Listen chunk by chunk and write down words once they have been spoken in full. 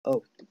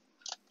Oh,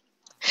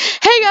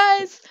 Hey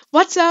guys,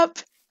 what's up?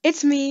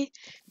 It's me,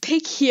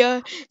 Pig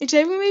here, and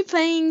today we're going to be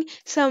playing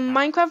some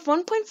Minecraft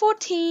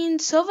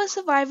 1.14 Silver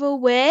Survival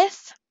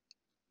with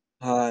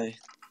hi.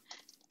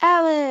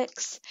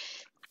 Alex.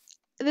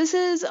 This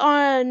is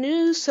our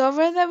new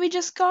server that we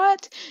just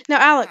got. Now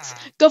Alex,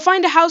 go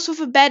find a house with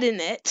a bed in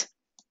it.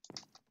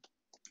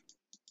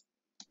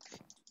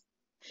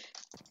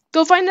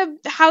 Go find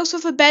a house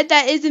with a bed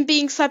that isn't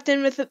being slept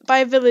in by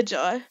a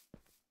villager.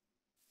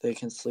 They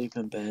can sleep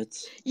in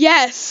beds.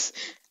 Yes!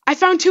 I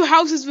found two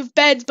houses with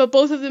beds, but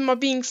both of them are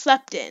being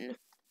slept in.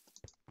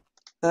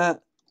 Ah.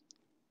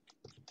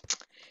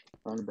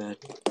 On a bed.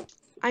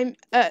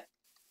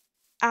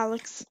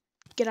 Alex,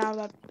 get out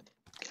of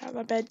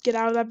that bed, get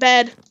out of that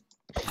bed.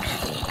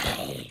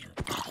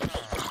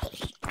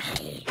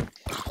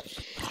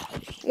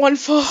 One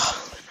full.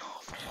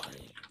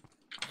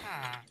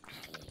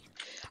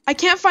 I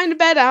can't find a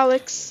bed,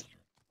 Alex.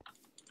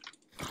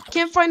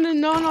 Can't find a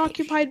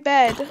non-occupied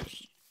bed.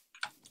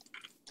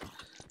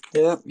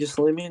 Yeah, just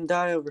leave me and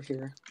die over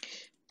here.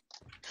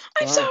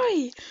 I'm Fine.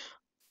 sorry.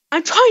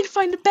 I'm trying to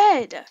find a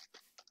bed.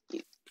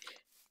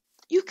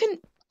 You can.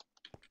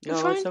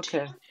 No, it's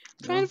okay.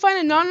 Trying to find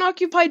a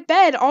non-occupied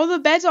bed. All the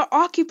beds are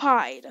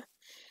occupied.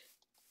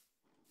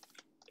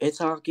 It's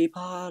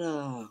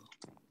occupado.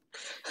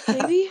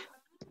 Maybe.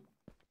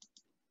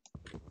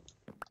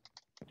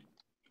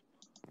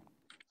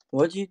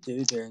 What'd you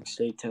do during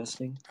state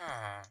testing?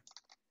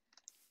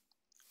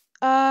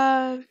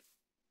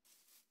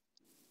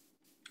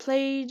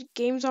 Played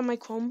games on my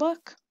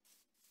Chromebook.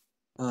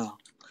 Oh.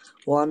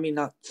 Well, I mean,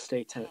 not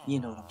state test. You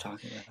know what I'm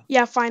talking about.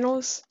 Yeah,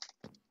 finals.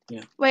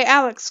 Yeah. Wait,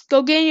 Alex,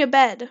 go get in your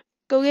bed.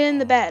 Go get in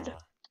the bed.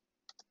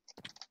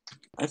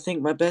 I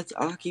think my bed's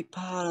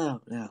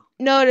occupado now.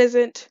 No, it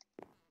isn't.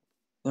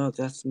 No,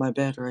 that's my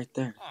bed right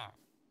there.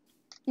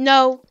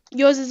 No,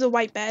 yours is a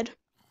white bed.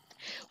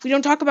 We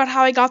don't talk about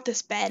how I got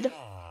this bed.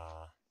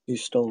 You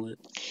stole it.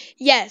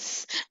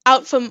 Yes,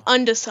 out from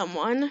under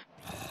someone.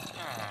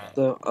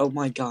 Oh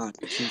my god,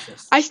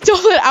 Jesus. I stole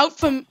it out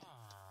from...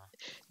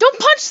 Don't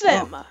punch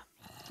them! Oh.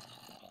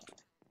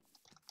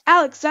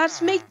 Alex,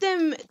 that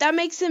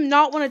makes them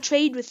not want to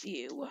trade with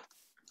you.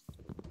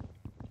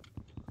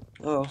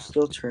 Oh,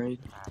 still trade.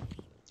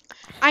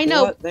 I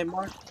know. What? They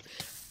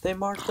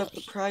marked up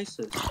the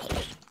prices.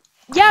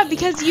 Yeah,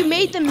 because you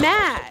made them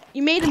mad.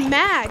 You made him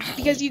mad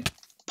because you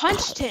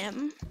punched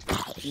him.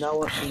 Now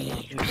what can you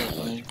pick up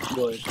my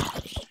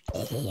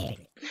wood?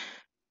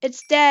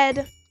 It's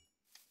dead.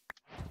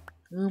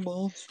 You're a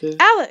monster.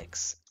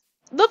 Alex,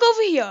 look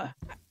over here.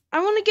 I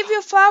want to give you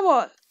a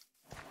flower.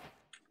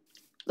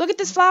 Look at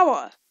this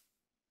flower.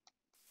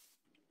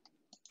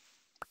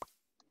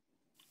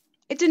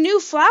 It's a new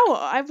flower.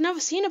 I've never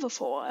seen it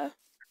before.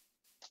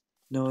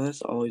 No,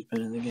 that's always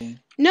been in the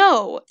game.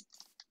 No.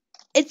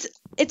 It's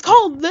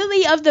called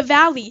Lily of the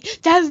Valley.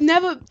 That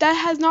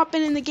has not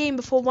been in the game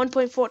before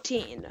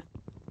 1.14.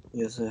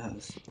 Yes, it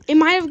has.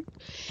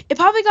 It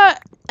probably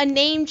got a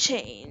name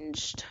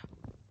changed.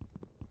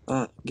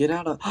 Get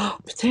out of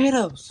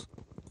potatoes.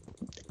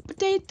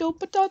 Potato,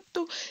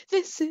 potato.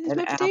 This is And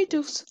my apples.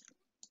 potatoes.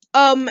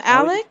 Why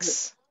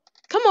Alex,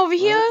 come over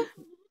here.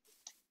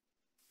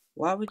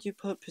 Why would you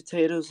put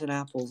potatoes and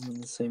apples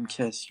in the same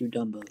chest, you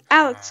dumbo?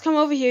 Alex, come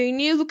over here. You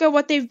need to look at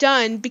what they've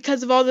done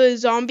because of all the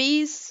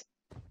zombies.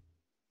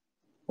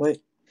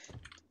 Wait.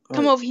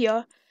 Come over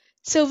here.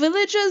 So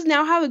villagers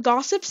now have a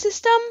gossip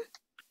system.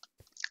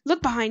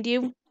 Look behind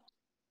you.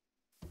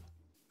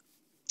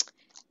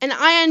 An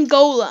iron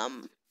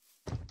golem.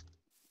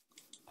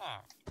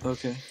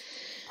 Okay.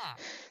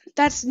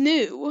 That's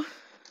new.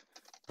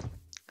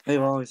 They've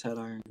always had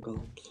iron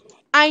golems.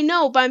 I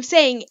know, but I'm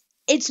saying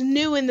it's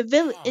new in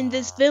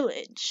this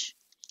village.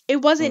 It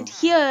wasn't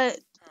here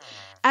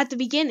at the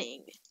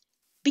beginning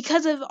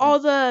because of all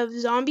the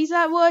zombies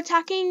that were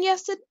attacking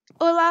yesterday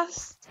or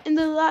last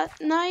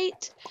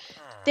night.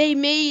 They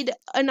made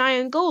an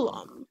iron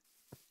golem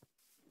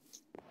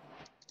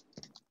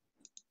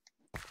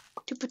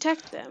to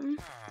protect them.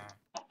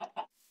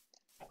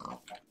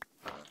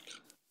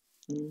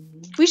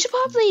 We should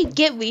probably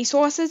get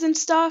resources and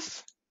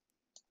stuff.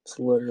 It's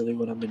literally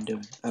what I've been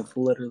doing. I've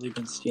literally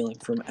been stealing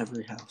from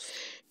every house.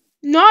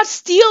 Not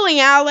stealing,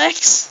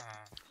 Alex.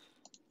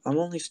 I'm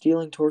only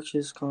stealing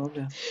torches. Calm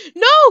down.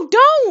 No,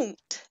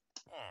 don't.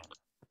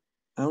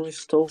 I only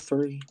stole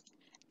 3.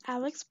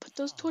 Alex, put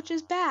those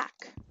torches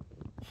back.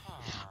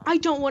 I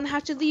don't want to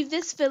have to leave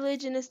this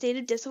village in a state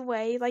of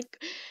disarray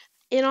like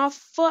in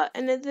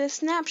the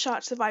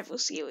Snapshot Survival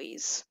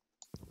series.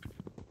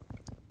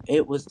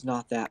 It was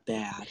not that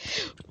bad.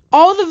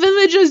 All the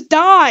villagers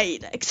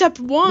died except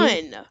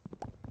one.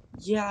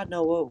 Yeah,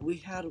 Noah, we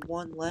had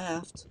one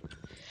left.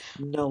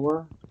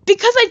 Noah.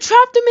 Because I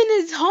trapped him in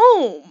his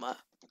home.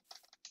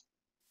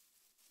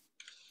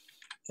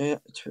 Yeah,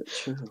 true.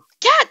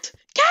 Cat!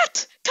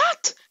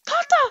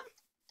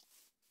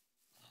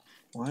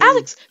 Why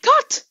Alex,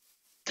 cat!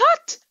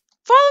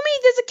 Follow me,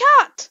 there's a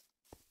cat!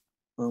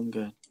 I'm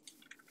good.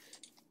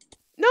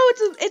 No,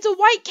 it's a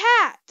white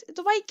cat. It's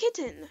a white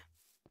kitten.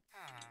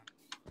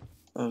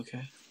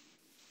 Okay.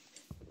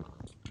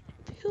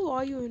 Who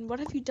are you and what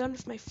have you done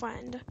with my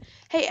friend?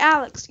 Hey,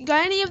 Alex, you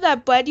got any of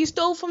that bread you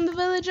stole from the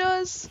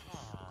villagers?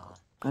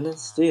 I didn't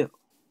steal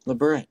the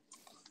bread.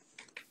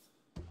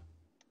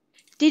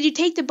 Did you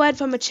take the bread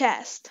from a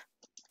chest?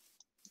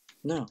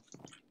 No.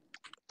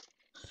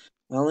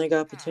 I only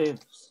got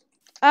potatoes.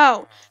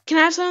 Oh, can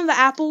I have some of the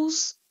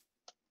apples?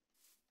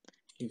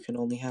 You can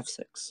only have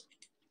 6.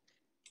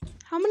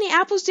 How many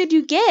apples did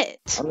you get?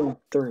 I'm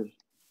at 3.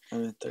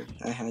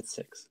 I had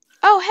 6.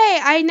 Oh, hey,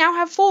 I now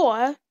have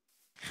 4.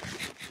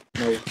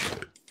 No.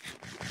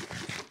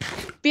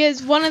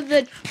 Because one of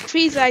the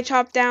trees I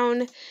chopped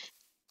down,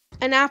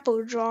 an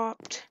apple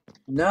dropped.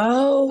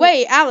 No!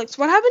 Wait, Alex,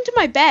 what happened to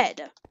my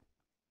bed?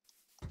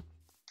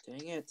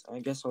 Dang it. I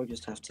guess I'll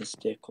just have to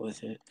stick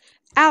with it.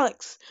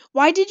 Alex,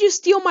 why did you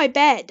steal my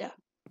bed?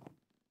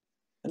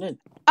 I didn't.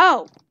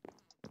 Oh.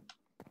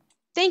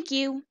 Thank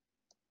you.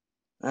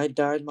 I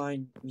dyed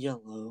mine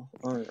yellow.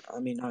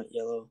 Not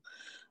yellow.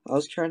 I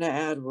was trying to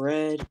add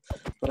red,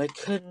 but I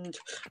couldn't.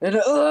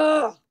 And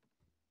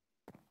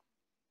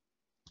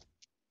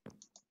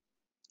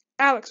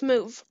Alex,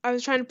 move. I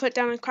was trying to put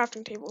down a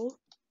crafting table.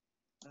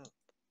 Oh.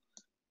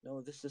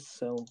 No, this is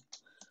so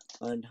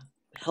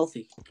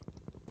unhealthy.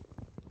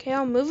 Okay,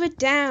 I'll move it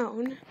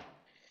down.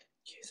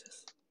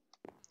 Jesus.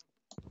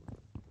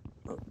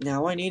 Oh,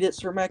 now I need it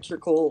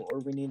symmetrical, or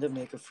we need to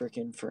make a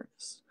freaking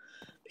furnace.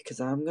 Because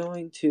I'm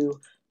going to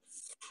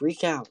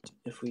freak out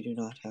if we do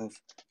not have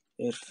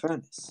a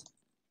furnace.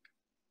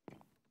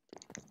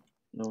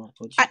 No,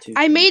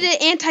 I made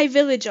it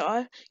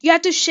anti-villager. You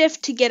have to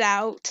shift to get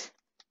out.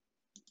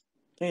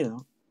 You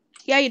know.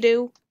 Yeah, you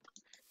do.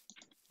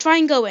 Try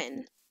and go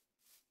in.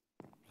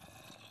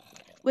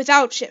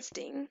 Without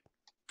shifting.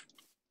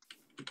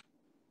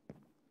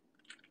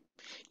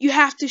 You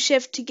have to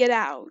shift to get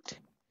out.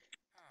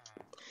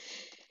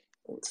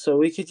 So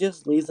we could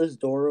just leave this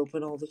door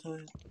open all the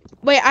time?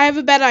 Wait, I have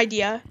a better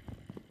idea.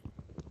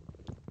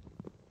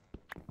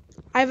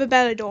 I have a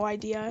better door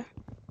idea.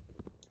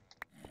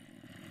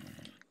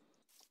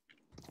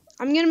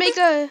 I'm gonna make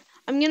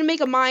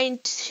a mine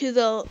to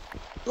the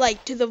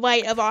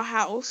right of our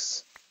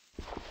house.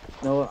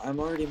 No, I'm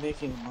already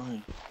making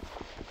mine.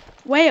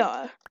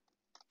 Where?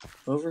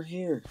 Over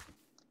here.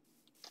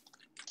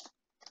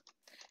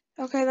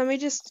 Okay, let me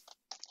just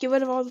get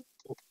rid of all the...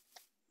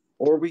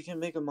 Or we can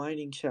make a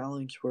mining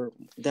challenge for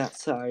that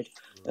side,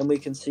 and we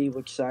can see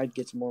which side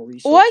gets more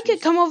resources. Or I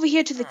could come over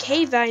here to the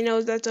cave that I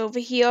know that's over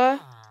here.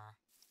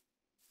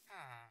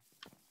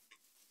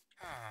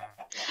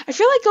 I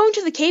feel like going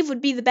to the cave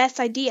would be the best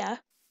idea.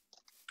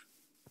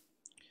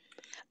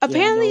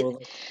 Apparently, no,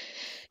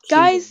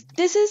 guys,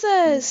 this is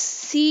a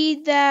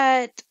seed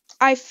that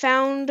I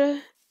found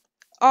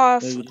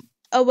off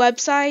a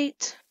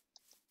website.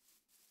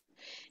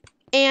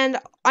 And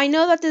I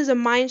know that there's a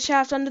mine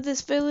shaft under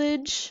this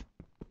village.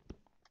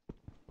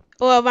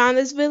 Or around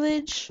this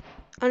village.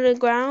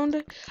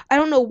 Underground. I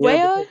don't know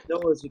where.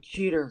 Noah's a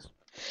cheater.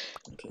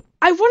 Okay.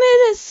 I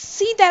wanted a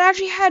seed that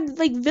actually had,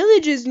 like,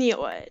 villages near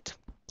it.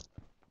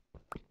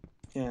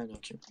 Yeah, I know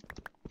you.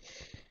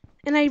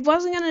 And I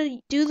wasn't gonna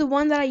do the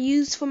one that I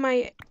used for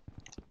my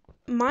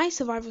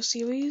survival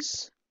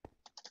series.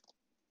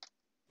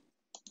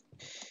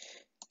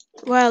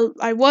 Well,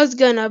 I was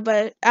gonna,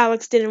 but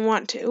Alex didn't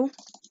want to.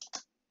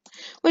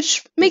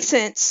 Which makes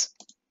sense.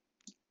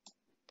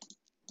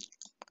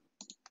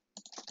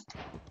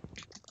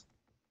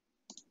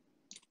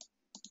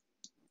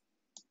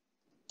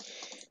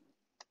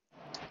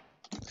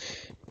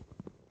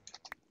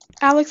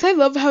 Alex, I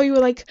love how you were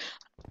like,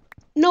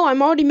 no,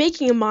 I'm already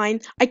making a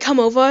mine. I come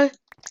over.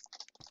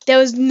 There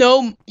was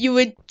no,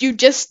 you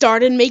just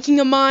started making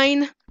a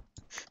mine.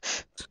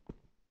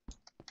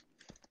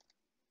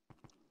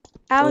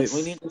 Alex,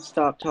 Wait, we need to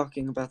stop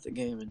talking about the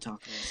game and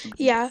talk about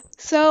something. Yeah,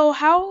 so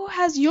how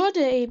has your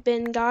day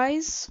been,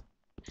 guys?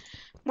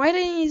 My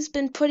day's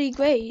been pretty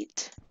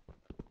great.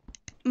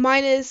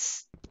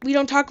 Minus, we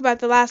don't talk about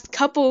the last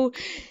couple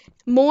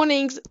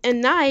mornings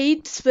and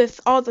nights with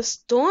all the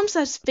storms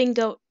that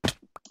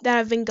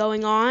have been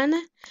going on.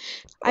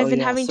 I've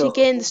been having to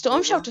get in the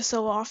storm shelter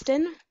so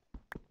often.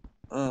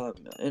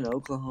 In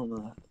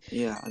Oklahoma,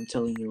 yeah, I'm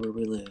telling you where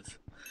we live.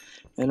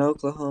 In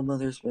Oklahoma,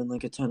 there's been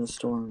like a ton of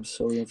storms,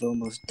 so we have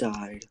almost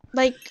died.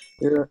 Like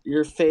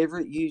your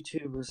favorite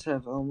YouTubers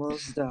have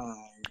almost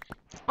died.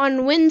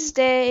 On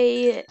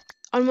Wednesday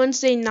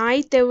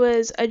night, there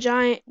was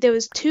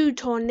 2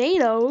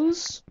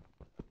 tornadoes.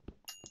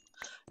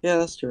 Yeah,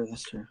 that's true.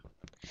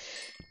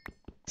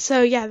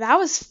 So yeah, that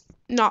was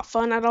not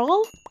fun at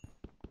all.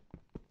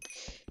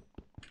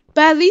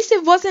 But at least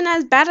it wasn't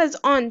as bad as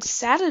on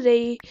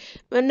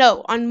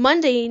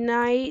Monday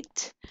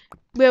night,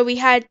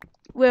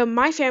 where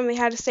my family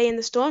had to stay in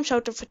the storm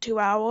shelter for 2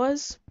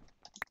 hours.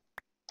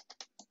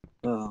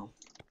 Oh.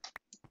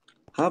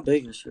 How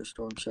big is your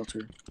storm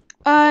shelter?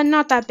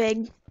 Not that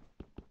big.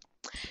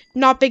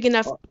 Not big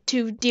enough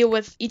to deal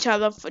with each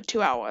other for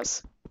 2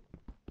 hours.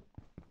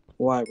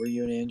 Why, were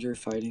you and Andrew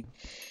fighting?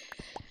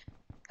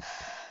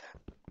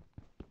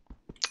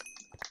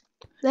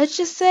 Let's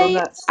just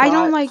say I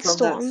don't like from that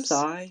storms.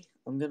 sigh,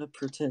 I'm gonna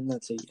pretend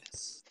that's a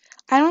yes.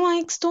 I don't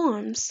like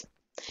storms.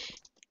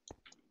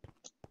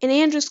 And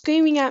Andrew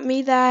screaming at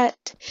me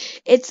that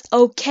it's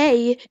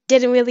okay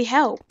didn't really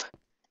help.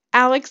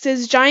 Alex,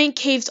 there's giant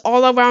caves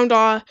all around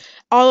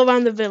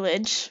the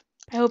village.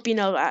 I hope you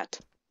know that.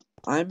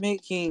 I'm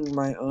making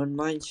my own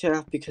mine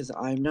shaft because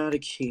I'm not a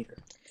cheater.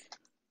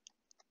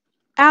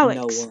 Alex,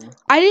 Noah.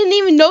 I didn't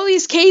even know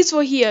these caves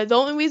were here. The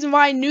only reason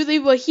why I knew they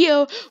were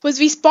here was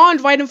we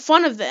spawned right in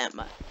front of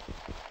them.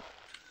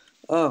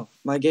 Oh,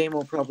 my game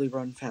will probably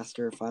run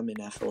faster if I'm in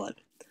F11.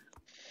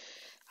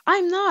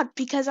 I'm not,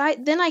 because I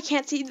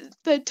can't see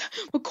the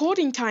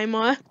recording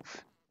timer.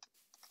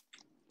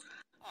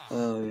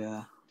 Oh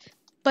yeah.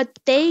 But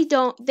they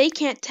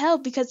can't tell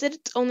because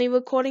it's only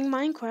recording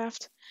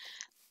Minecraft.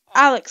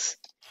 Alex,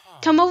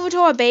 come over to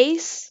our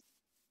base.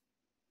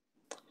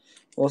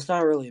 Well, it's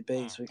not really a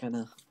base.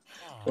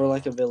 We're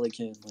like a village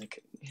inn.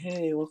 Like,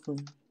 hey,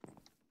 welcome.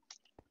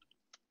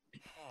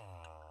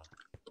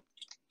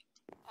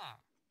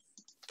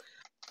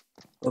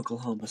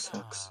 Oklahoma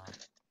sucks.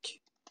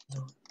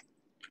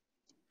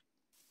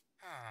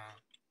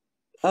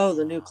 Oh,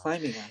 the new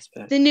climbing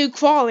aspect. The new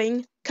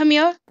crawling. Come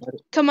here.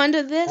 Come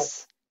under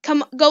this.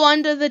 Go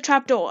under the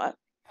trapdoor.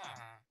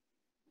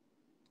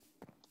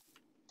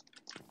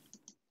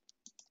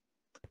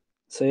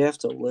 So you have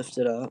to lift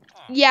it up.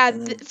 Yeah,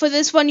 for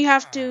this one you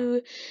have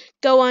to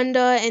go under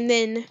and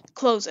then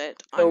close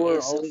it. So we're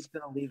always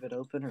gonna leave it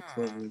open or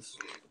closed?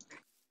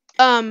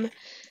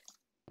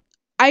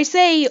 I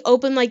say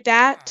open like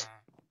that,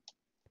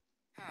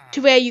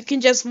 to where you can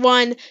just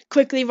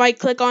quickly right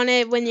click on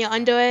it when you're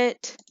under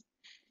it,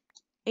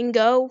 and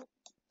go.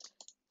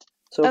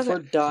 So if we're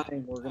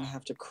dying, we're gonna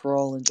have to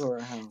crawl into our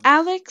house.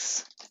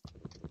 Alex,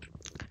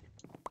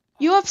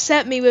 you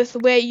upset me with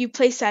where you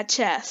placed that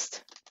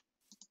chest.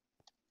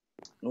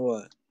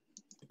 What?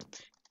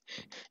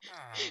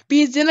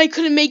 Because then I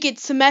couldn't make it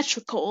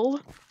symmetrical.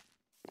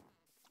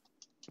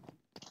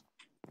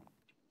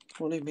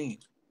 What do you mean?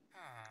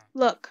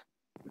 Look.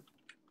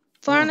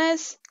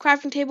 Furnace,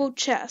 crafting table,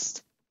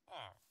 chest.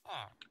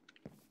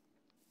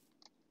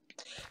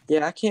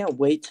 Yeah, I can't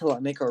wait till I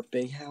make our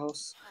big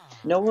house.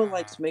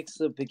 Noah makes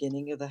the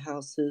beginning of the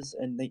houses,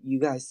 and that you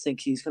guys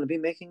think he's gonna be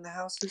making the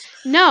houses.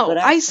 No, but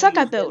I suck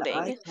at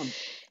building.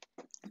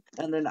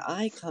 And then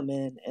I come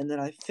in, and then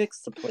I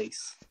fix the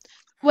place.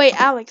 Wait,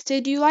 Alex,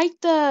 did you like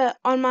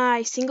on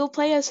my single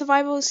player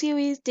survival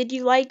series, did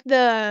you like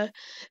the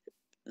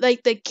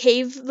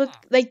cave look,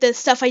 like the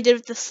stuff I did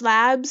with the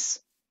slabs?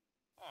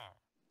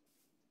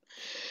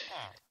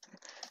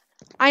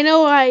 I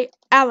know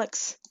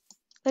Alex,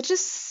 let's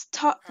just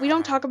talk, we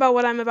don't talk about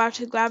what I'm about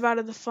to grab out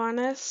of the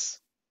furnace.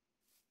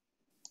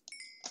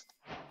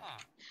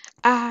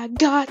 I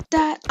got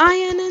that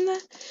iron in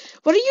the...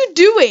 What are you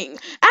doing?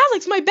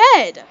 Alex, my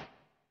bed!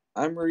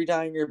 I'm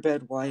re-dyeing your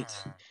bed white.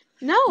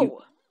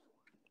 No.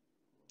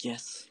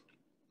 Yes.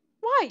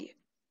 Why?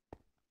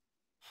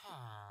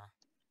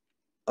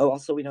 Oh,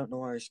 also we don't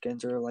know our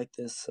skins are like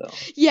this, so...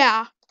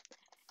 Yeah.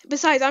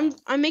 Besides,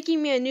 I'm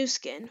making me a new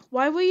skin.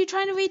 Why were you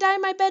trying to re-dye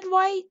my bed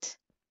white?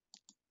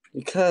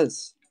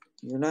 Because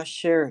you're not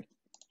sharing.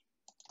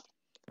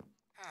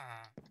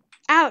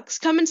 Alex,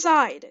 come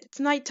inside. It's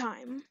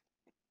nighttime.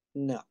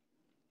 No.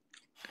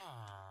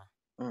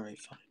 Alright,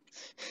 fine.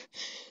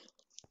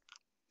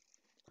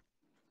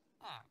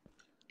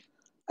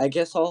 I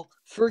guess I'll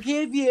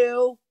forgive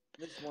you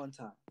this one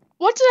time.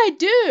 What did I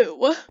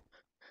do?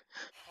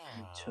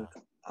 You took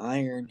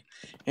iron,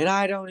 and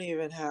I don't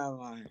even have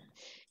iron.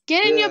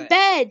 Get in your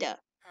bed.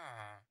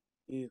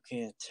 You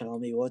can't tell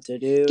me what to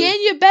do. Get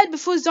in your bed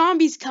before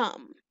zombies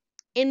come.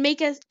 And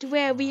make us to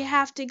where we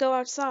have to go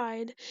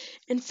outside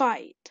and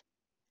fight.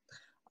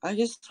 I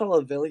just saw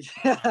a village.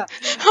 We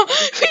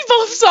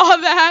both saw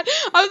that.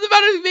 I was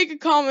about to make a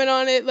comment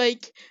on it,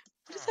 like,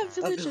 what is that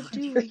villager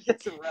doing?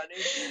 Just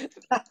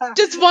running.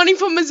 Just running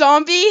from a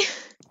zombie?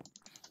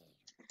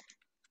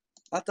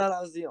 I thought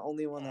I was the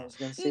only one that was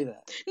gonna see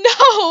that. No,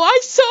 I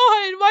saw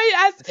it.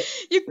 Why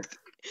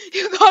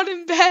you got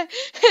in bed,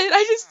 and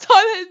I just saw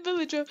that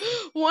villager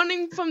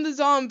running from the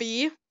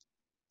zombie,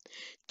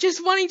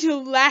 just wanting to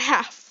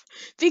laugh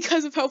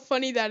because of how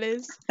funny that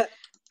is.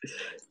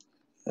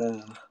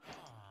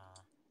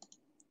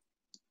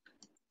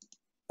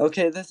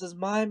 Okay, this is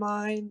my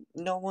mine.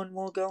 No one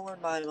will go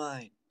in my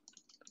mine.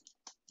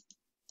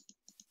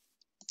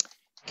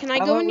 Can I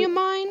go in your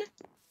mine?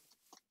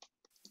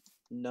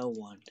 No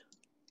one.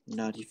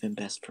 Not even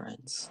best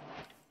friends.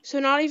 So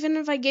not even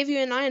if I give you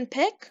an iron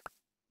pick?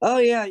 Oh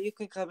yeah, you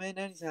can come in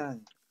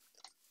anytime.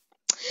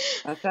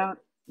 I found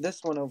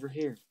this one over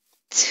here.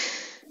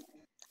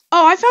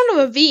 Oh, I found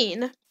a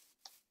ravine.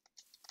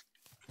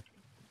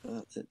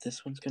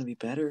 This one's gonna be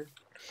better.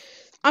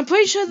 I'm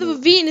pretty sure the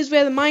ravine is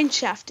where the mine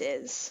shaft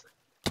is.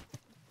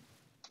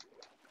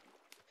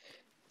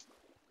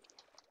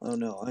 Oh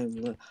no,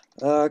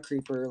 I'm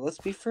creeper. Let's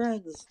be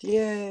friends.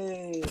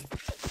 Yay.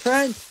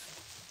 Friends.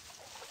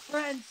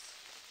 Friends.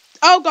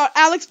 Oh god,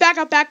 Alex, back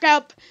up, back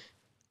up.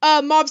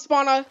 Mob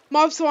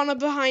spawner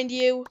behind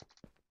you.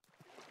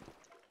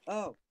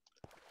 Oh.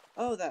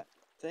 Oh, that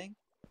thing.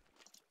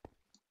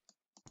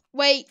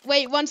 Wait,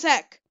 1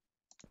 sec.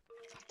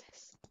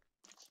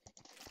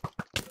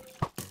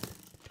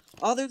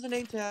 Oh, there's a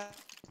name tag.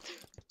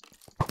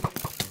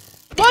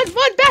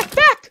 One,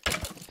 back!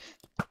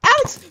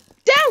 Alex,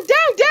 down!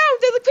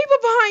 There's a creeper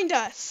behind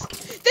us!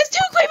 There's 2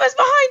 creepers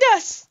behind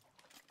us!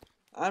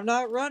 I'm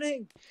not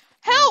running.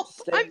 Help!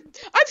 I'm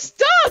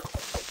stuck!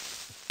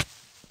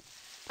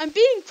 I'm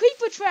being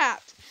creeper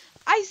trapped.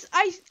 I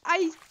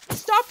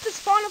stopped the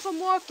spawner from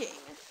working.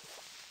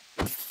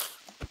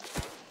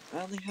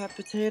 I only have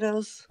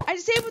potatoes. I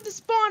disabled the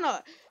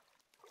spawner.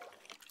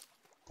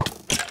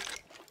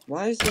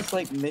 Why is this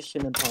like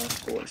Mission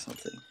Impossible or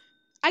something?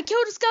 I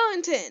killed a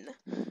skeleton.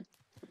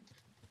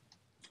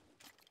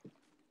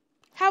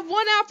 Have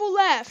 1 apple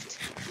left.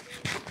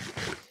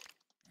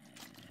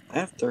 I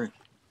have 3.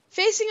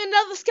 Facing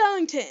another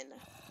skeleton.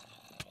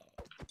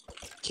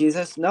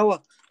 Jesus,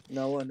 Noah.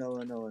 Noah.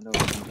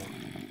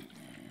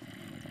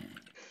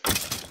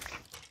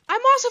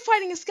 I'm also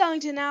fighting a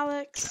skeleton,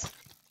 Alex.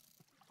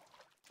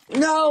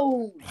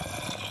 No!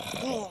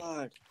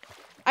 God.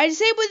 I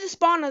disabled the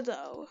spawner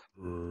though.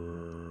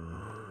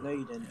 No,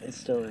 you didn't. It's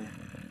still there.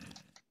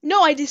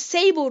 No, I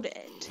disabled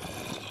it.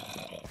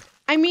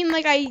 I mean,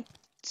 like, I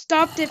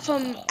stopped it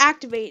from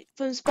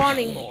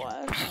spawning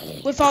more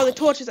with all the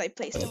torches I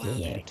placed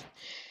around it.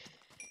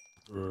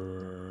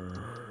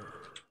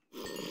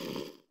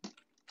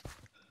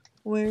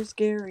 Where's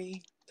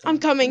Gary? I'm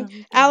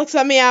coming. Alex,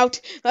 let me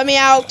out.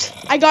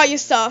 I got your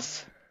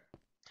stuff.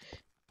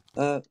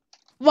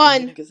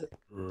 Run.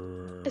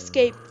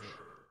 Escape.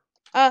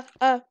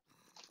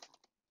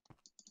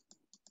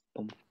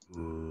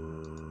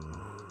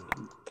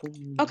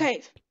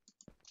 Okay.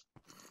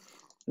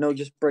 No,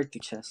 just break the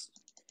chest.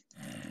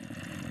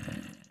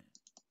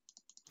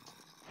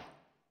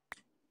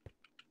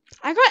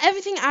 I got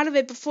everything out of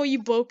it before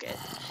you broke it.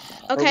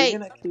 Okay. Are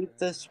we gonna keep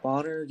this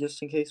spawner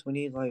just in case we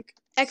need, like,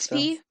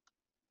 XP? stuff?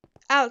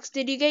 Alex,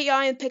 did you get your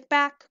iron pick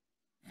back?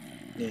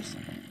 Yes.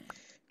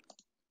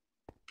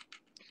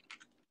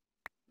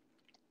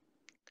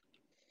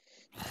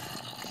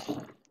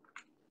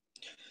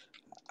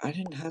 I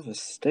didn't have a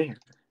stair.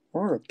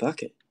 Or a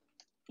bucket.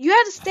 You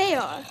had a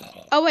stair.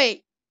 Oh,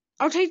 wait.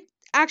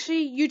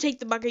 Actually, you take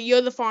the bucket.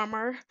 You're the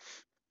farmer.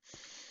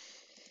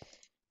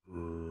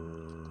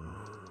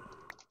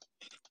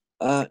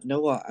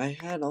 Noah, I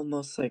had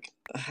almost, like,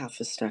 a half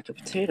a stack of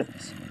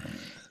potatoes.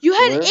 You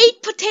had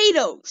 8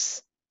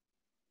 potatoes!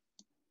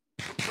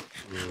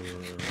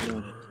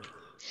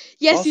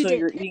 Yes, also, you did.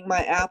 you're eating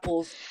my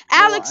apples.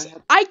 Alex,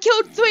 Noah, I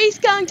killed 3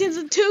 skeletons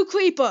and 2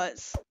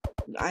 creepers.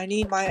 I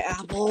need my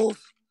apples.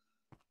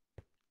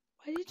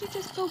 Why did you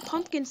just throw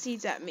pumpkin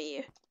seeds at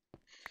me?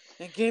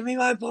 And give me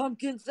my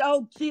pumpkins.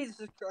 Oh,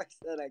 Jesus Christ,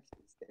 that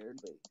actually scared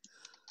me.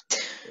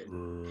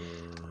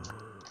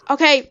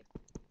 Okay.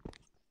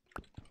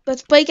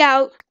 Let's break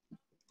out.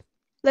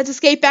 Let's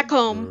escape back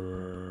home.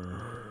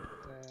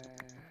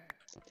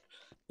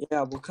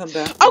 Yeah, we'll come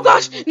back. Oh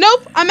gosh!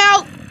 Nope! I'm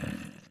out!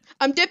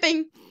 I'm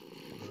dipping.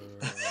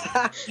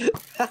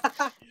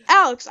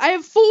 Alex, I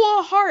have 4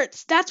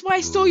 hearts. That's why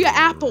I stole your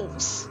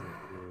apples.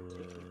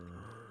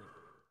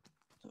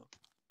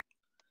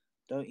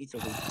 Don't eat the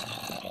wheat.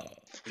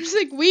 She's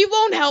like, we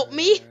won't help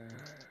me.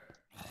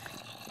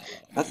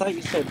 I thought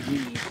you said we.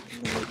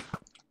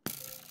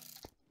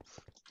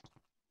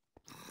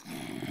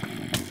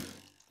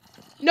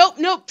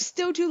 Nope,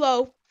 still too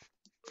low.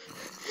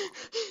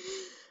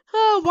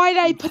 Oh, why did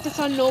I put this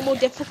on normal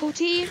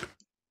difficulty?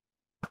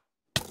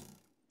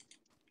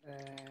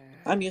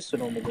 I'm used to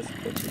normal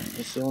difficulty.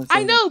 It's the only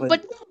thing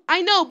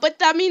I know, but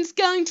that means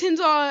skeletons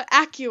are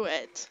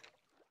accurate.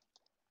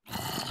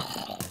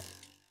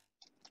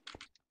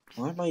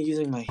 Why am I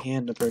using my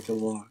hand to break a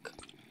lock?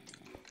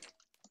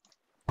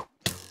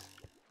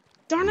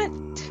 Darn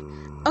it.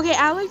 Okay,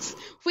 Alex,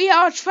 we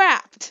are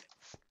trapped.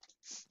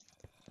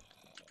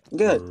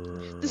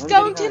 Good. The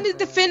skeleton is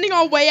defending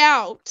our way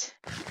out.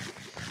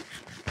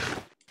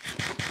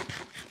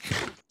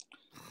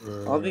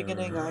 I'll be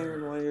getting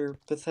iron while you're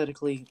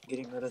pathetically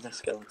getting rid of the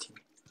skeleton.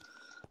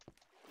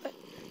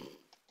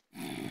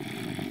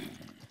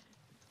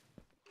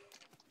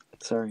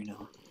 Sorry,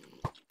 Noah.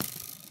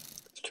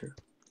 It's true.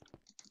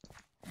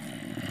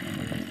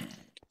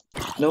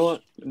 Noah,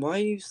 why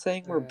are you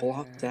saying we're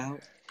blocked out?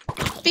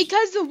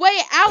 Because the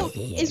way out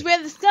is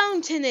where the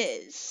skeleton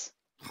is.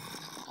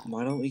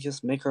 Why don't we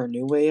just make our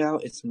new way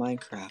out? It's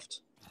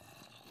Minecraft.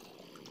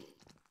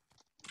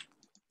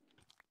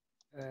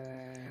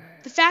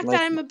 The fact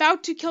that I'm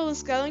about to kill a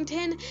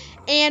skeleton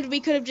and we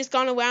could have just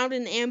gone around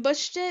and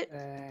ambushed it.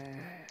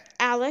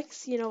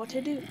 Alex, you know what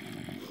to do.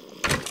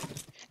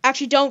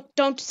 Actually,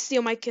 don't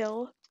steal my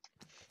kill.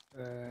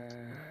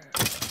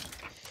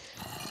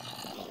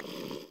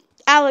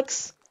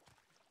 Alex,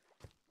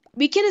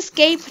 we can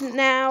escape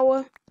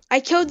now.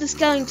 I killed the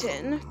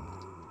skeleton.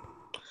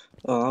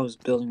 Oh, I was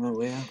building my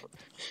way out.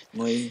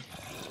 My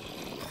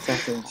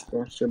second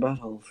scratched your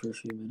butthole for a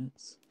few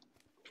minutes.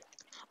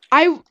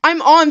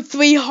 I'm on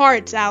 3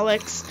 hearts,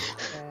 Alex.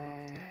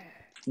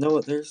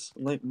 No, there's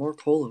like more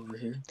coal over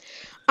here.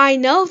 I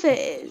know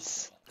there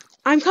is.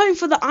 I'm coming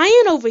for the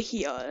iron over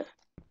here.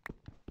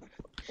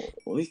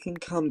 We can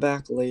come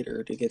back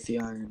later to get the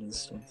iron and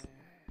stuff.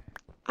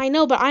 I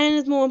know, but iron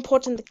is more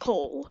important than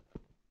coal.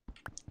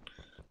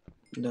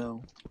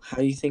 No. How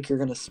do you think you're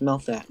gonna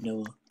smelt that,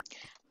 Noah?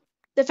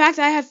 The fact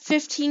that I have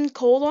 15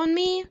 coal on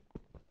me,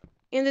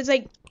 and there's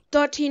like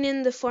 13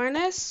 in the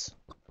furnace.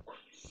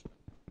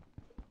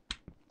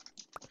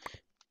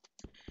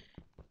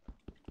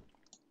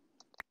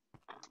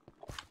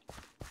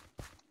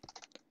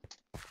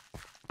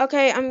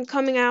 Okay, I'm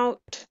coming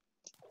out.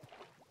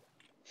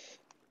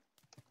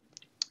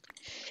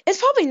 It's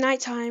probably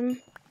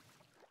nighttime.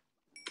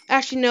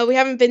 Actually, no, we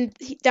haven't been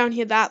down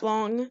here that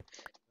long.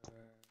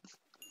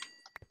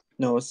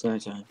 No, it's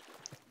nighttime.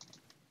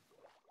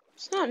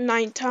 It's not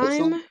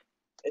nighttime.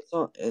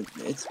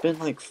 It's been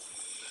like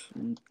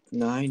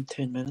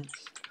 9-10 minutes.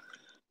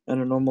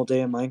 And a normal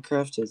day in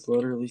Minecraft is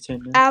literally 10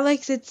 minutes.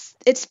 Alex,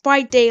 it's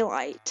bright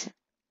daylight.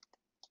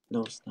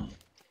 No, it's not.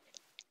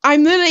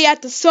 I'm literally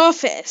at the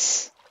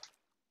surface.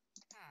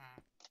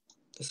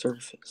 The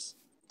surface.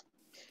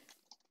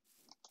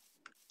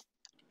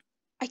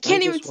 I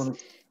can't even.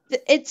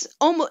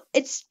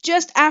 It's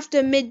just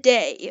after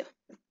midday.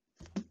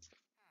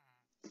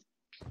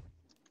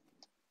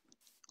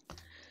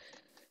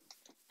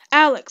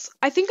 Alex,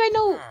 I think I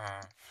know.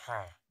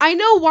 I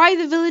know why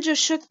the villagers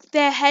shook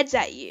their heads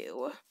at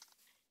you.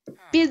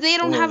 Because they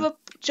don't have a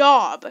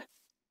job.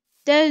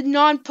 They're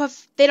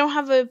they don't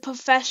have a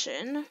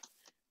profession.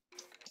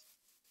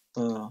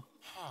 Oh.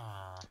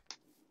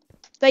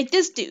 Like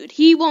this dude,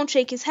 he won't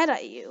shake his head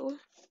at you.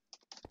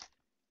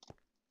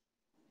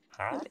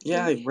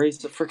 Yeah, I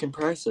raised the freaking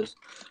prices.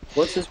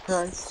 What's his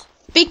price?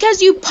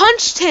 Because you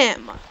punched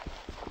him.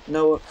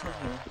 Noah, come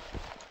here.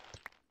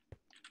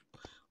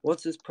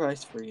 What's his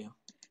price for you?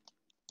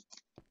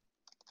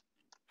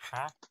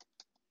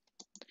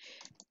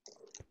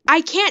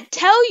 I can't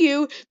tell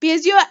you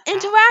because you're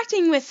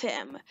interacting with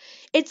him.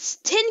 It's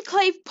 10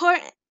 clay per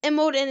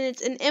emerald and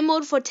it's an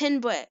emerald for 10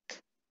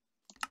 brick.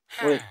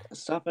 Wait,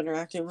 stop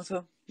interacting with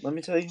him. Let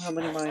me tell you how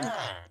many mine are.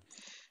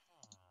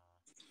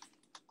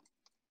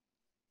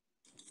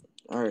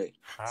 Alright,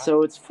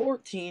 so it's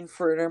 14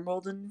 for an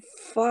emerald and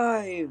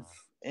 5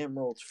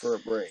 emeralds for a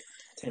brick.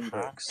 10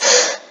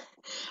 bricks.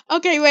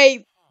 Okay,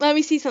 wait. Let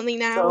me see something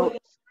now.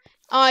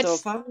 So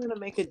if I'm gonna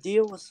make a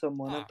deal with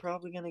someone, I'm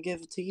probably gonna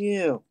give it to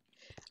you.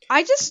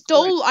 I just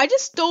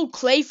stole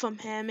clay from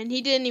him and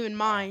he didn't even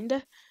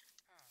mind.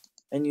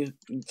 And you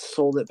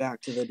sold it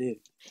back to the dude.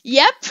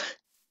 Yep.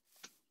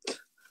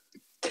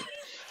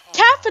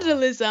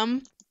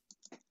 Capitalism.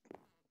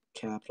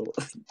 Capital.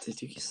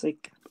 Did you say?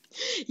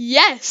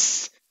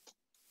 Yes.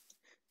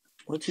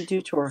 What'd you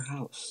do to our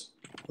house?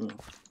 Oh,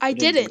 I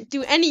didn't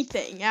do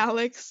anything,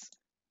 Alex.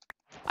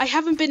 I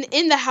haven't been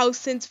in the house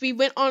since we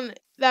went on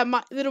that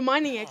little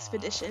mining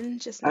expedition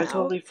just now. I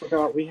totally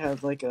forgot we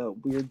had like a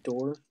weird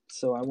door,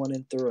 so I went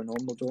in through a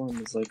normal door and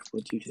was like,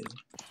 "What'd you do?"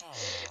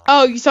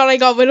 Oh, you thought I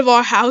got rid of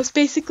our house,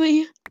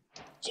 basically?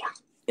 Yeah.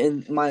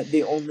 And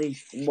the only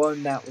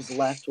one that was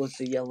left was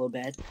the yellow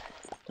bed.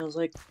 I was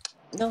like,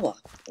 Noah,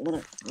 I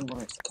wanna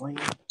explain.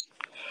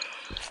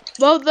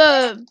 Well,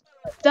 the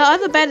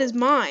other bed is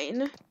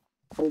mine.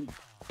 Boom,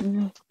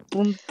 boom,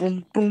 boom,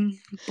 boom, boom,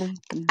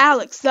 boom.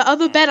 Alex, the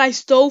other bed I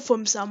stole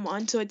from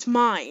someone, so it's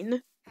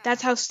mine.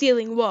 That's how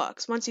stealing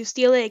works. Once you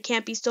steal it, it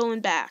can't be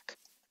stolen back.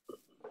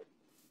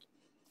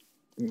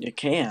 You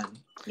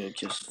can. You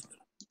just,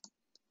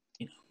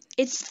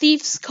 It's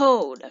thief's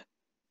code.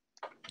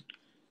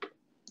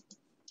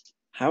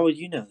 How would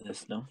you know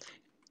this, no?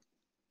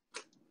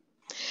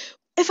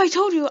 If I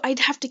told you, I'd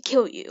have to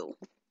kill you.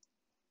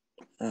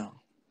 Oh.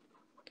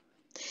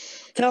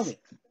 Tell me.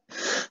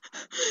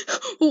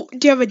 Do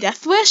you have a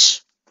death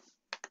wish?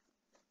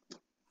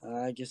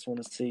 I just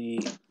want to see.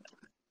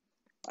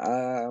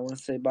 I want to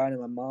say bye to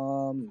my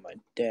mom, my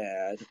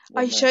dad.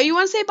 Are you sure you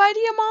want to say bye to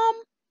your mom?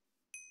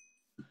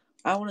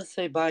 I want to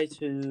say bye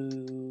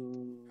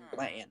to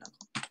my aunt.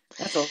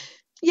 That's all.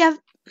 Yeah,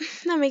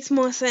 that makes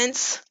more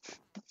sense.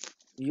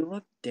 You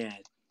look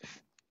dead.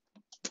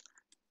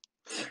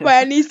 Wait,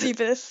 I need to see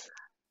this.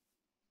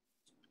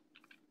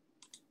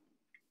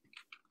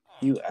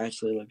 You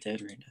actually look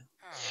dead right now.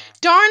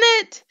 Darn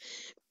it!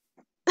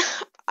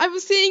 I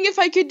was seeing if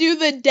I could do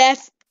the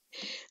death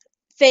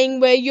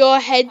thing where your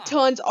head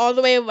turns all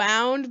the way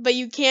around, but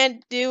you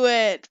can't do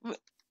it.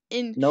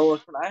 Noah,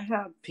 can I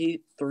have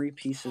 3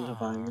 pieces of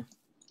iron?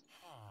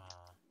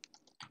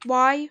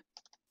 Why?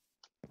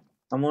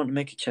 I want to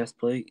make a chest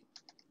plate.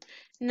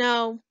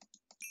 No.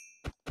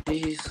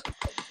 Please.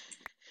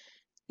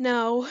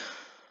 No.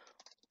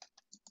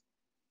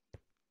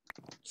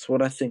 That's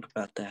what I think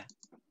about that.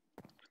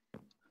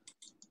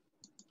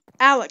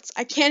 Alex,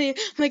 I can't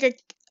even,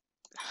 like,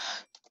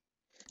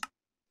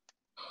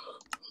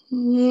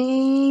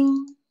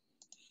 No.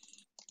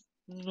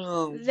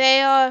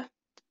 They are.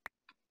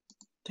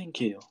 Thank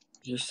you.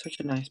 You're such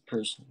a nice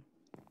person.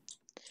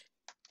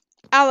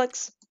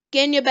 Alex,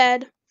 get in your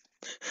bed.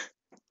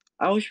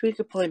 I wish we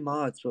could play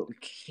mods, but we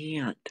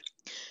can't.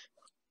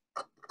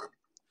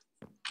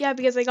 Yeah,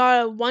 because I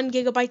got a 1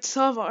 gigabyte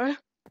server.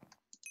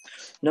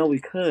 No, we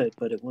could,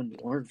 but it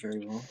wouldn't work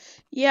very well.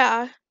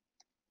 Yeah.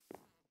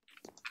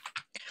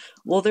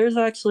 Well, there's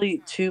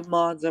actually 2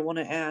 mods I want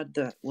to add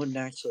that wouldn't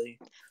actually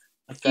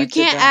affect You it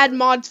can't that add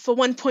mods for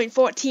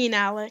 1.14,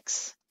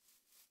 Alex.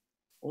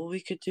 Well, we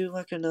could do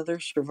like another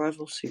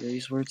survival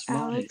series where it's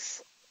modded.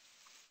 Alex.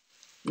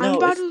 No,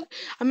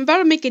 I'm about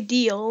to make a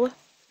deal.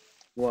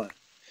 What?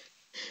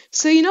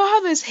 So you know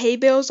how there's hay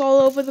bales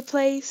all over the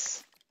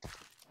place?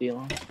 Steal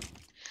 'em?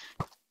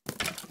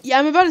 Yeah,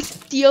 I'm about to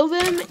steal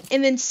them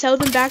and then sell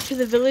them back to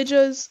the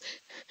villagers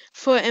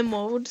for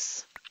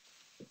emeralds.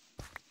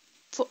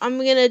 I'm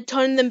gonna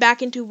turn them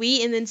back into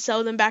wheat and then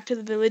sell them back to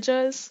the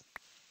villagers.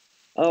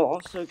 Oh,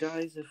 also,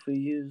 guys, if we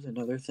use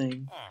another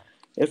thing,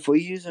 if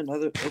we use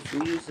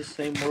the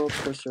same world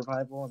for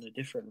survival in a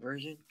different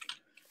version,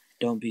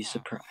 don't be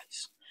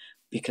surprised,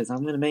 because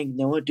I'm gonna make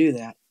Noah do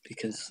that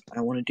because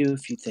I want to do a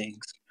few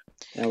things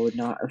that would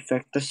not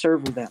affect the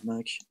server that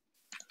much,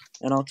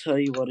 and I'll tell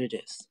you what it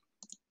is.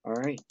 All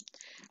right?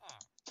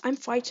 I'm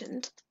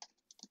frightened.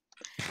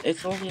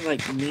 It's only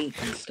like meat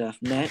and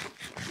stuff. Net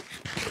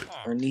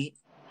or neat.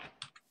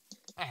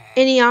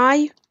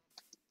 NEI?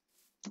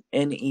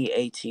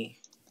 NEAT.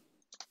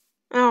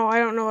 Oh, I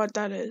don't know what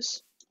that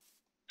is.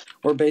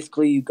 Or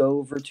basically, you go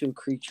over to a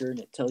creature and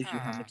it tells you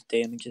how much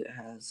damage it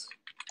has.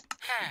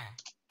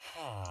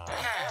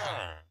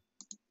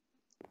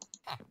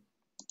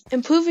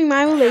 Improving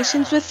my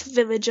relations with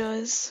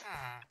villagers.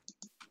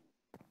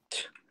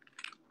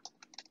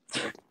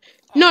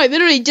 No, I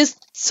literally just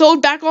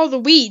sold back all the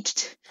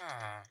wheat.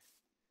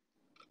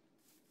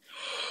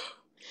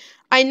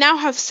 I now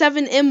have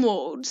 7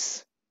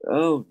 emeralds.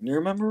 Oh, you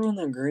remember when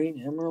the green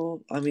You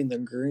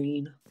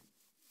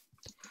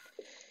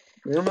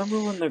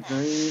remember when the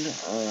green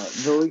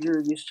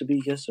villager used to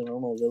be just a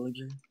normal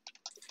villager?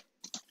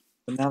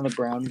 But now the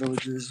brown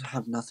villagers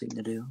have nothing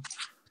to do.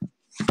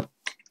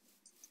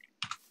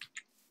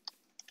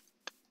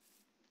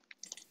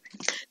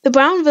 The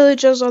brown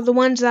villagers are the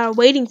ones that are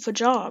waiting for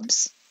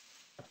jobs.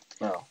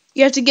 Oh.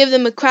 You have to give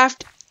them a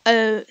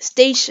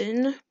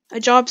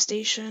job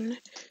station,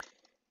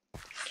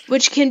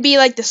 which can be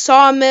like the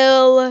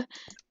sawmill.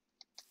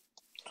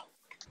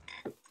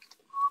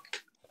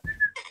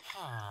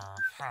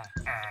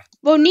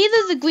 Well,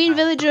 neither the green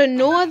villager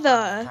nor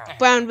the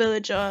brown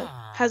villager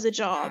has a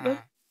job.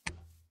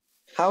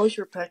 How was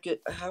your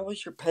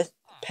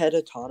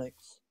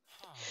pentatonics?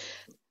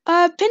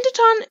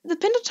 The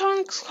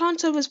pentatonics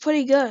concert was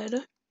pretty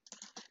good.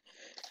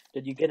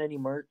 Did you get any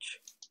merch?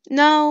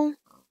 No.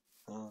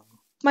 Oh.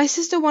 My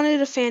sister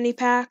wanted a fanny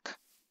pack.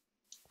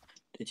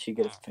 Did she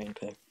get a fanny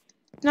pack?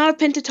 Not a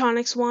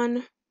pentatonics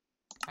one.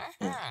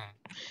 Oh.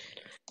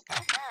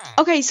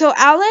 Okay, so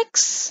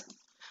Alex,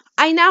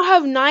 I now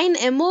have 9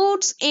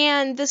 emeralds,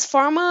 and the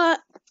farmer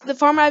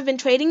I've been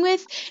trading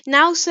with,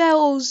 now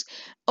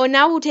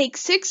will take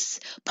 6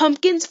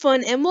 pumpkins for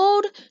an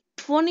emerald,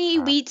 20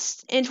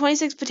 wheats, and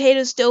 26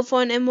 potatoes still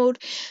for an emerald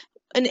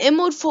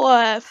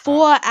for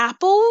 4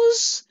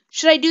 apples.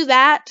 Should I do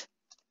that?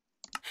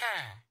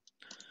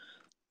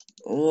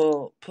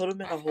 Well, put him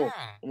in a hole.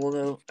 Well,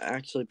 no,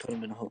 actually put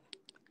him in a hole.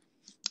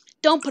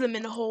 Don't put him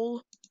in a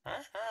hole.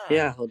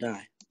 Yeah, he'll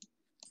die.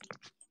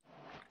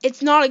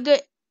 It's not a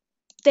good.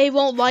 They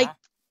won't like.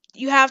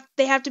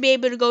 They have to be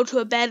able to go to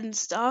a bed and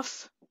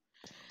stuff.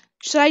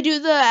 Should I do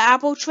the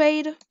apple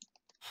trade?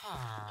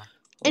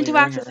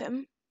 Interact with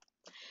him.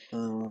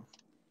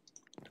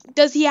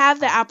 Does he have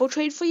the apple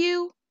trade for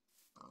you?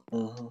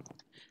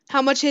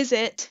 How much is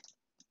it?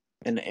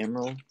 An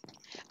emerald.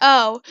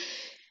 Oh.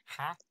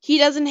 He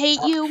doesn't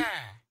hate you?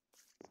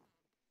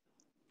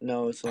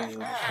 No, it's only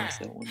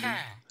that one.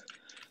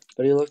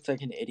 But he looks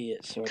like an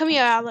idiot, so come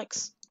here,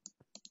 Alex.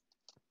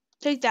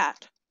 Take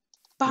that.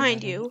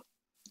 Behind you.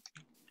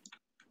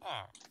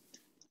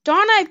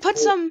 Darn, I put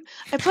an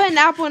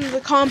apple in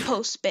the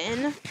compost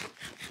bin.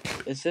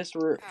 Is this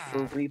for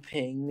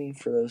repaying me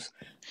for those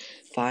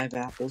 5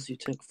 apples you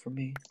took from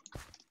me?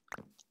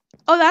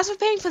 Oh, that's for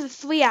paying for the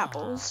 3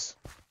 apples.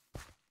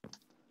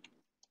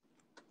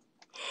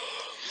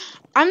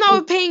 I'm not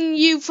repaying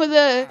you for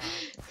the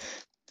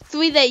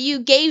 3 that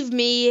you gave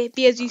me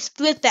because you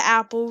split the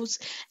apples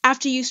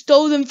after you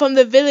stole them from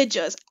the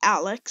villagers,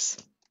 Alex.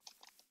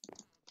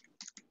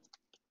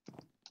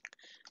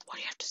 What do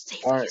you have to say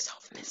for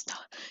yourself, mister?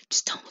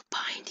 Just don't look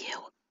behind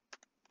you.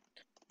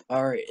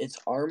 Alright, it's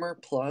armor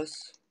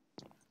plus.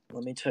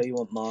 Let me tell you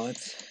what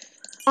mods.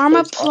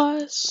 Armor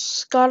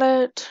plus. Got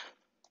it.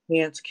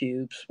 Chance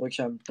cubes, which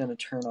I'm gonna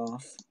turn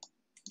off.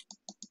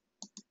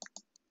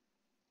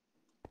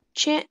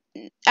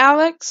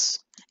 Alex,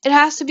 it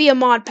has to be a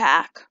mod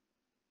pack.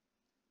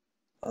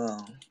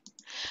 Oh.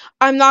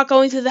 I'm not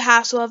going through the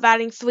hassle of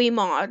adding 3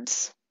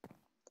 mods.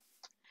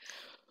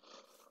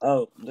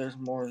 Oh, there's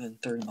more than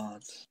 3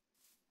 mods.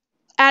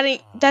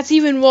 That's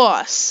even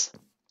worse.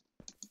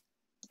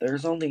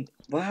 There's only.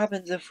 What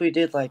happens if we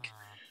did like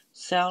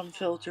sound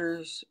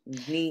filters,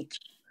 neat?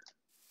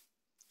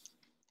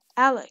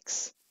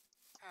 Alex,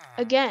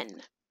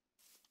 again,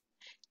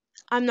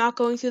 I'm not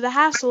going through the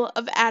hassle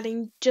of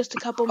adding just a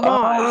couple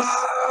mods.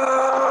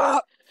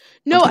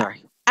 No, I'm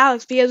sorry.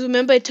 Alex, because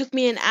remember it took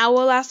me an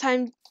hour last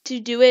time to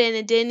do it and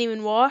it didn't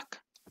even work?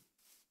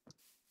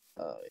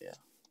 Oh, yeah.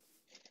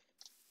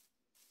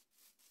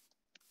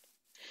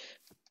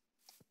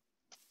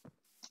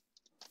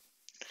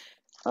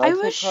 I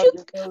wish you...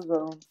 Project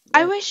Ozone.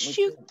 I wish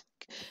you...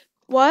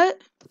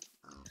 What?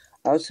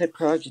 I would say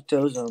Project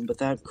Ozone, but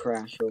that'd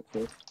crash real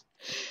quick.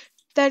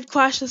 That'd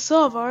crash the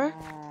server.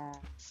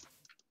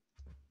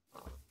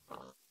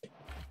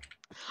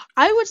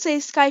 I would say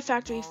Sky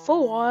Factory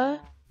 4.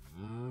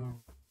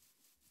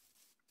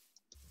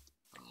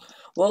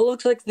 Well, it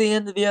looks like the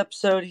end of the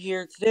episode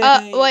here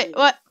today. Wait,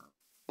 what?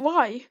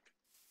 Why?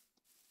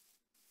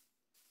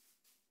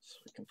 So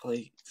we can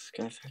play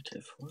Sky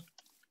Factory 4.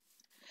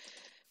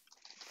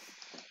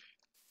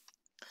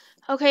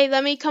 Okay,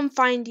 let me come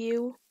find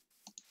you.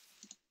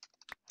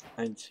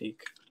 Hide and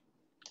seek.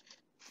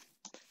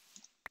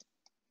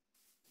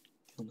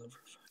 You'll never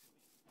find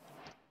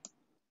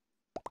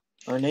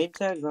me. Our name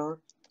tag's on.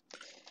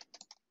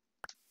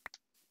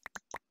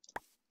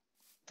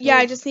 Yeah, Oh.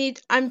 I just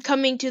need... I'm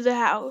coming to the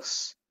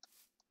house.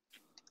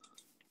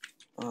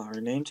 Oh,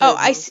 our name tag's Oh, on?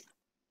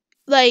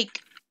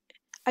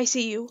 I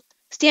see you.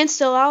 Stand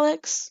still,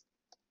 Alex.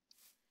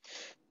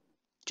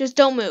 Just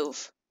don't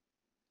move.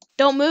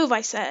 Don't move,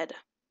 I said.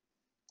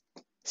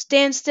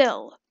 Stand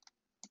still.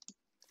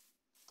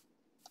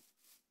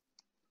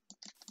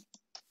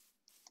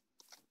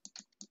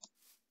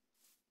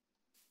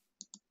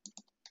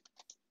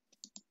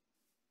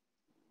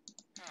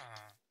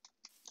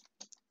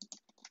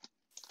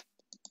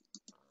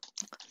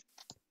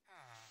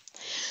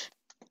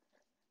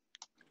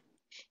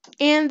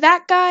 And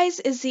that, guys,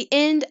 is the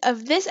end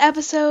of this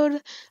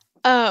episode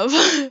of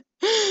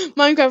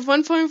Minecraft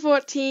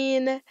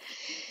 1.14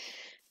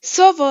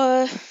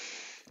 server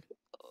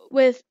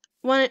with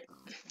one...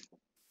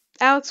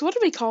 Alex, what do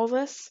we call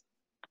this?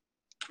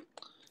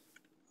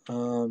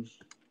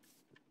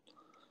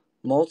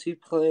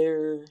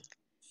 Multiplayer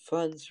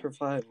Fun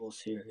Survival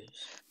Series.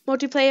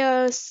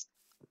 Multiplayer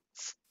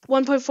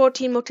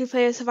 1.14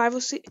 multiplayer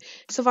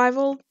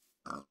survival.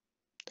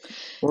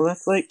 Well,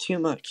 that's like too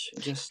much.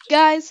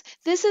 Guys,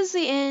 this is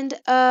the end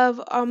of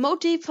our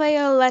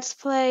multiplayer let's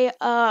play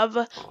of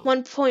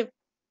Minecraft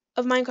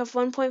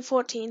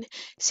 1.14.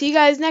 See you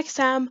guys next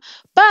time.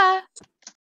 Bye.